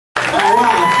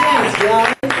Thanks,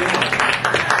 guys.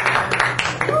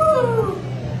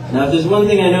 Now, if there's one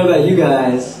thing I know about you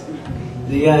guys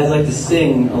like to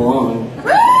sing along.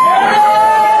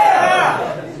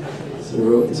 So I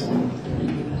wrote this one.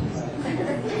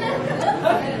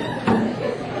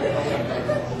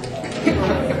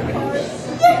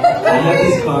 I have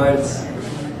these cards,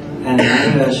 and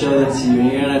I'm going to show them to you,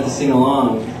 and you're going to have to sing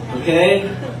along, okay?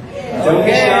 Don't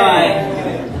be shy.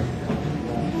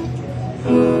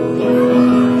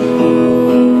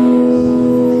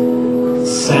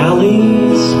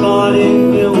 Sally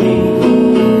spotted Billy.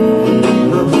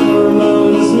 Her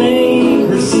hormones make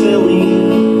her silly,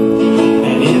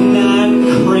 and in that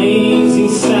crazy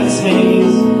sex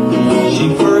haze, she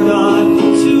forgot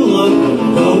to look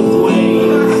both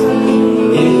ways.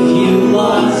 If you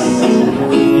lust,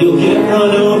 you'll get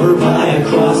run over by a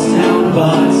crosstown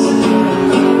bus.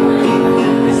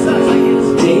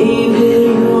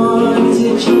 David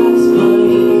wanted John's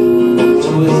money.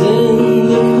 Twas in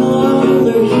the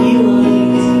color he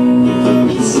liked.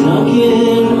 He snuck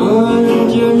in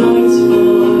under Knight's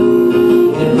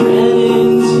Foot and ran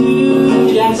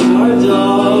into Jack's guard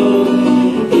dog.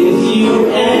 If you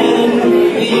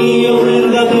envy, you'll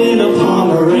end up in a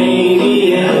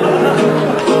Pomeranian.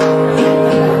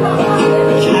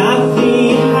 Kathy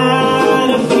had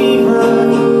a fever,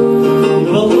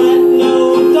 but let no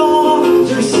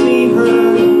doctor see her.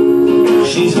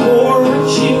 She's bored,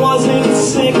 she wasn't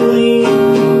sickly.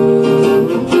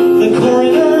 The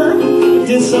coroner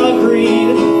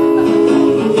disagreed.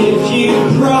 If you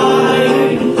cry,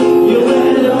 you'll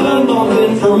end up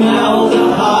bumping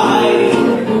formaldehyde.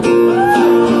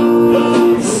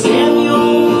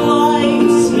 Samuel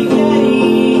liked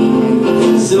spaghetti,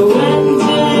 so when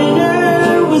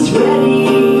dinner was ready,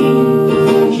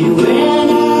 he ran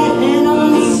at an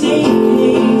unsafe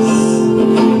pace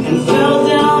and fell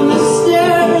down the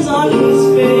stairs on his